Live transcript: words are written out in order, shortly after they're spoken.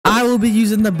will be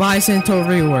using the Bisento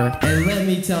rework. And let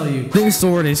me tell you, this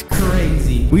sword is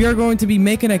crazy. We are going to be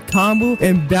making a combo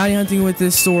and bounty hunting with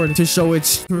this sword to show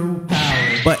its true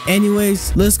power. But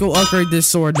anyways, let's go upgrade this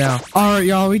sword now. Alright,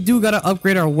 y'all, we do gotta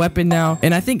upgrade our weapon now.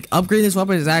 And I think upgrading this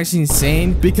weapon is actually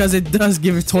insane because it does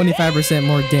give us 25%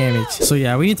 more damage. So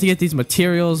yeah, we need to get these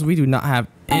materials. We do not have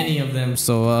any of them,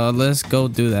 so let's go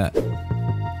do that.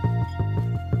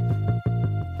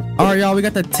 Alright, y'all, we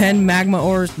got the 10 magma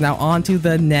ores. Now on to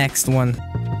the next one.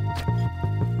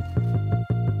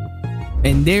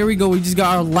 And there we go. We just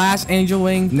got our last angel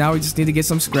wing. Now we just need to get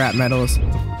some scrap metals.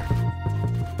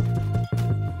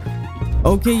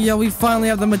 Okay, yeah, we finally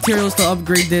have the materials to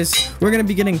upgrade this. We're gonna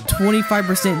be getting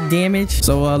 25% damage.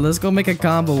 So let's go make a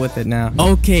combo with it now.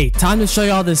 Okay, time to show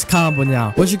y'all this combo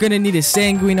now. What you're gonna need is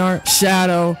sanguine art,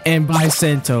 shadow, and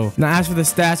Bisento. Now as for the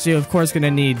stats, you're of course gonna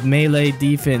need melee,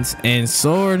 defense, and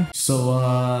sword. So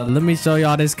let me show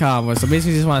y'all this combo. So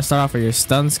basically you just want to start off with your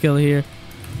stun skill here.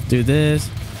 Do this,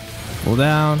 pull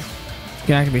down. You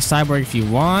can activate cyborg if you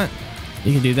want.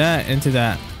 You can do that into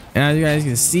that. And as you guys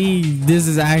can see, this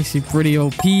is actually pretty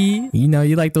OP. You know,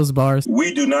 you like those bars.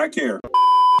 We do not care.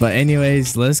 But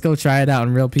anyways, let's go try it out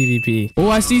in real PvP. Oh,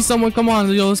 I see someone. Come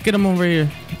on, yo, let's get him over here.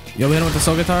 Yo, we hit him with the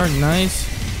soul guitar. Nice.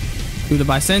 Do the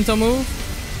Bisento move.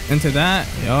 Into that.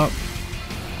 Yup.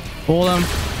 Pull him.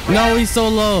 No, he's so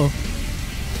low.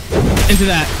 Into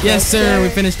that. Yes, sir. We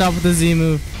finished off with the Z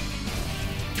move.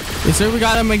 Yes, sir. We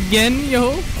got him again,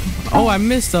 yo. Oh, I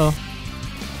missed though.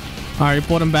 All right,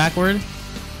 pulled him backward.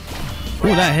 Oh,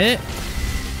 that hit.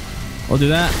 We'll do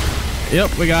that.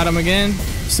 Yep, we got him again.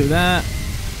 Let's do that.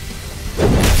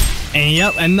 And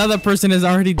yep, another person is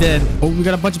already dead. Oh, we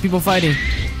got a bunch of people fighting.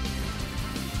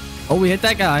 Oh, we hit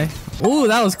that guy. Oh,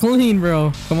 that was clean,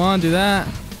 bro. Come on, do that.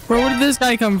 Bro, where did this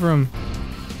guy come from?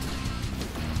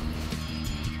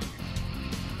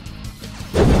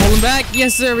 Pull him back.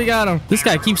 Yes, sir, we got him. This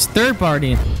guy keeps third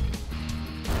partying.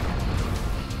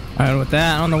 All right, with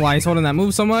that, I don't know why he's holding that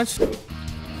move so much.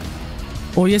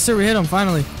 Oh, yes, sir. We hit him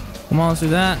finally. Come on, let's do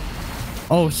that.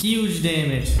 Oh, huge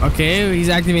damage. Okay, he's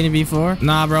activating B4.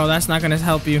 Nah, bro, that's not going to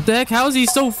help you. What the heck? How is he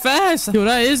so fast? Yo,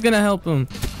 that is going to help him.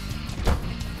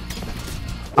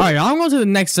 All right, I'm going to the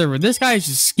next server. This guy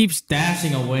just keeps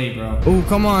dashing away, bro. Oh,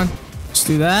 come on. Let's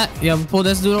do that. Yeah, we'll pull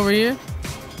this dude over here.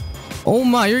 Oh,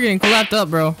 my. You're getting collapsed up,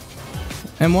 bro.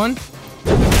 M1.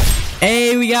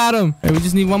 Hey, we got him. Hey, we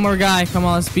just need one more guy. Come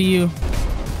on, let's be you.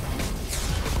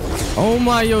 Oh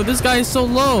my, yo, this guy is so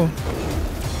low.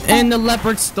 And the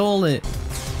leopard stole it.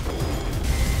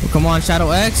 Oh, come on,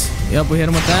 Shadow X. Yep, we hit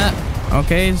him with that.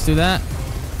 Okay, let's do that.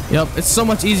 Yep, it's so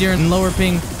much easier and lower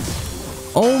ping.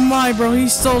 Oh my, bro,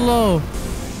 he's so low.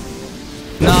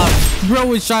 Nah,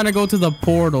 bro is trying to go to the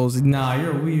portals. Nah,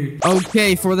 you're weird.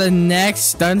 Okay, for the next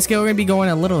stun skill, we're going to be going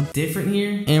a little different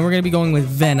here. And we're going to be going with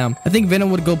Venom. I think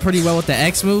Venom would go pretty well with the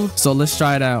X move. So let's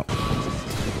try it out.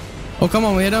 Oh, come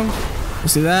on, we hit him.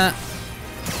 Let's do that.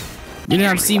 You didn't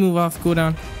have C move off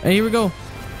cooldown. Hey, here we go.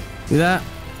 Do that.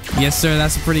 Yes, sir.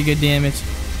 That's a pretty good damage.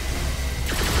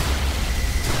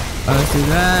 Let's do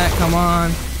that. Come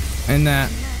on. And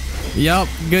that. Yup.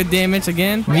 Good damage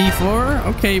again. V4.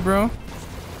 Okay, bro.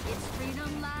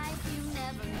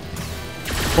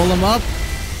 Pull him up.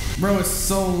 Bro, it's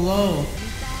so low.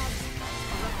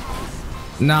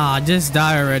 Nah, just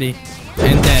die already.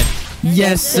 And dead.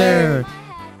 Yes, sir.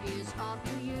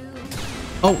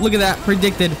 Oh, look at that.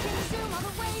 Predicted.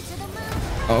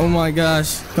 Oh my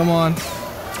gosh. Come on.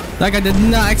 Like I did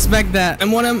not expect that.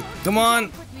 And want him. Come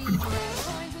on.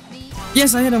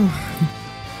 Yes, I hit him.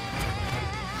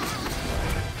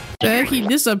 The heck, he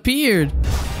disappeared.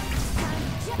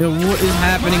 Yo, what is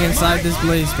happening inside this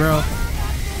place, bro?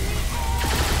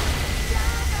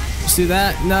 See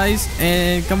that? Nice.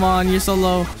 And come on, you're so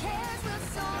low.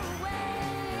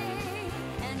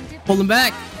 Pull him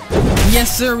back.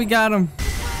 Yes, sir. We got him.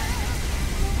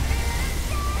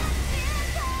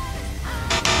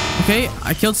 Okay,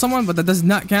 I killed someone, but that does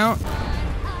not count.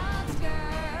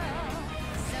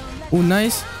 Oh,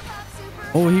 nice.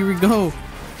 Oh, here we go.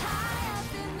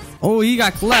 Oh, he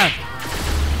got clapped.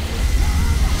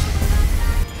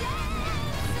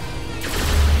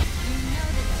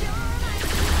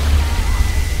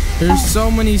 There's so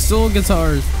many soul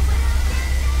guitars.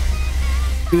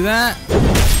 Do that.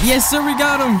 Yes, sir, we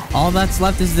got him. All that's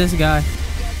left is this guy.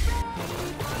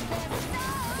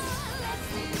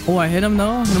 Oh, I hit him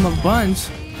though. Hit him a bunch.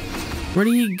 Where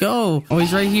did he go? Oh,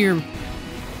 he's right here.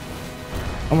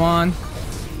 Come on.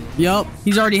 Yup.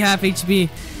 He's already half HP.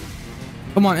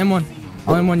 Come on, M1.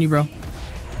 I'll M1 you, bro.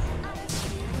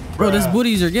 Bro, this booty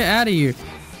user, get out of here.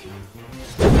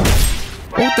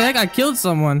 What the heck? I killed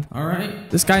someone. All right.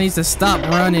 This guy needs to stop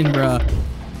running, bro.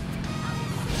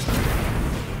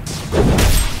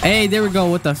 Hey, there we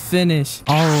go with the finish.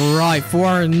 All right, for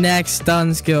our next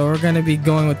stun skill, we're going to be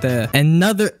going with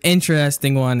another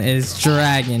interesting one is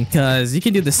dragon, because you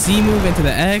can do the C move into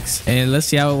the X, and let's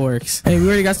see how it works. Hey, we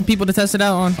already got some people to test it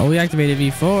out on. Oh, we activated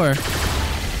V4.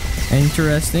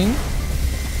 Interesting.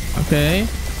 Okay.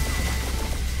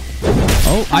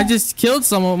 Oh, I just killed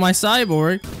someone with my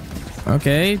cyborg.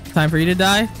 Okay, time for you to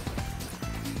die.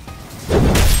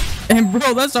 And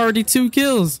bro, that's already 2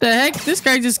 kills. The heck? This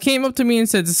guy just came up to me and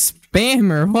said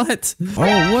spammer. What?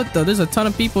 Oh, what the? There's a ton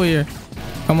of people here.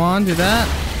 Come on, do that.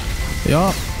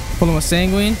 Yup. Pull him with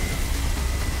sanguine.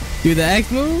 Do the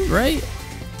X move, right?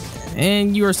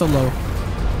 And you are so low.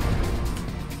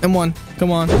 M1.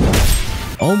 Come on.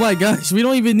 Oh my gosh, we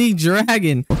don't even need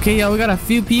dragon. Okay, y'all, we got a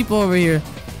few people over here.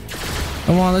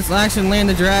 Come on, let's actually land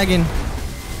the dragon.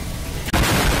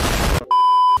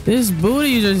 This booty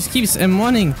user just keeps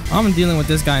M1ing. I'm dealing with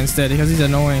this guy instead because he's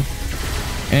annoying.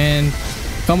 And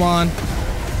come on.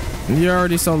 You're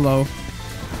already so low.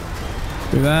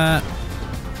 Do that.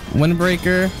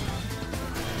 Windbreaker.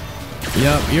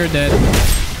 Yup, you're dead.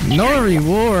 No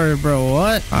reward, bro.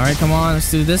 What? Alright, come on. Let's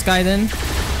do this guy then.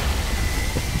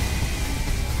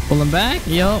 Pull him back.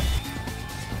 Yup.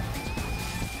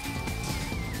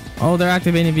 Oh, they're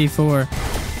activating V4.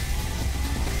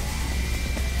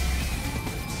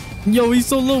 Yo, he's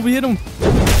so low. We hit him.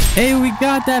 Hey, we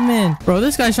got that man. Bro,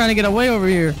 this guy's trying to get away over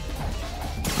here.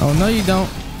 Oh, no, you don't.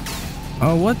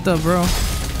 Oh, what the, bro?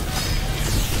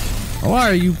 Why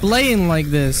are you playing like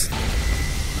this?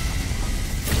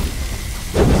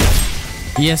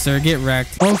 Yes, sir. Get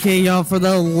wrecked. Okay, y'all. For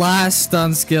the last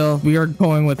stun skill, we are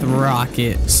going with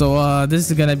rocket. So,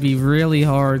 this is going to be really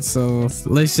hard. So,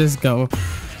 let's just go.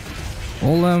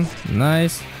 Hold him.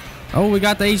 Nice. Oh, we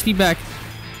got the HP back.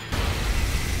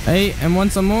 Hey, and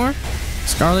want some more?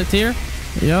 Scarlet tier?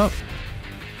 Yup.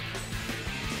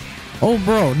 Oh,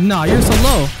 bro. Nah, you're so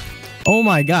low. Oh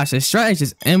my gosh, the strat is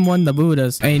just M1 the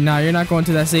Buddhas. Hey, nah, you're not going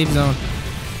to that safe zone.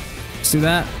 Let's do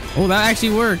that. Oh, that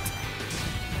actually worked.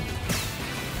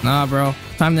 Nah, bro.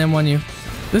 Time to M1 you.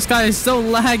 This guy is so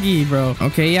laggy, bro.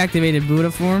 Okay, he activated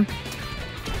Buddha form.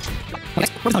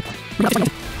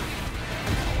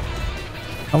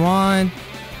 Come on.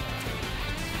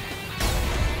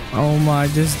 Oh my,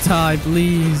 just die,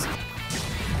 please.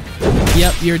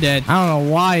 Yep, you're dead. I don't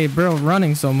know why, bro,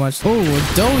 running so much. Oh,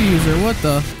 a dough user, what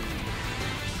the?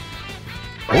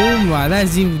 Oh my, that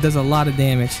Z does a lot of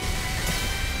damage.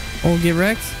 Oh, get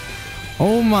wrecked.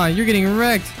 Oh my, you're getting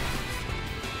wrecked.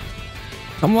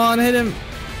 Come on, hit him.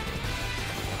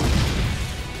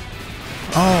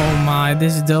 Oh my,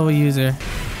 this dough user.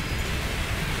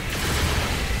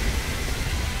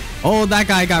 Oh, that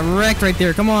guy got wrecked right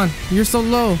there. Come on. You're so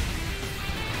low.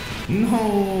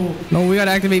 No. No, we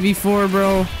gotta activate V4,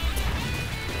 bro.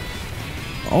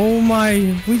 Oh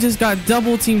my. We just got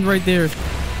double teamed right there.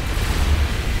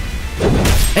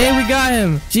 Hey, we got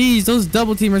him. Jeez, those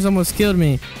double teamers almost killed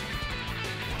me.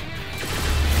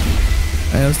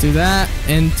 Alright, let's do that.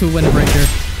 Into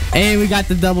windbreaker. Hey, we got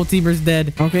the double teamers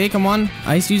dead. Okay, come on.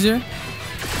 Ice user.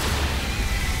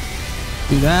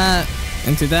 Do that.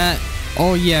 Into that.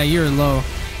 Oh yeah, you're low.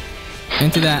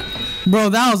 Into that. Bro,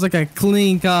 that was like a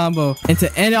clean combo. And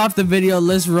to end off the video,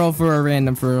 let's roll for a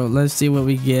random for real. Let's see what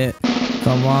we get.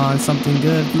 Come on, something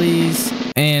good, please.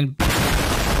 And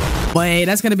but hey,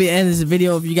 that's gonna be the end of this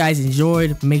video. If you guys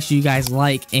enjoyed, make sure you guys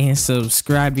like and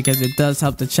subscribe because it does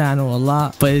help the channel a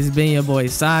lot. But it's been your boy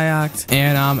Cyox,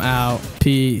 and I'm out.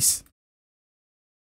 Peace.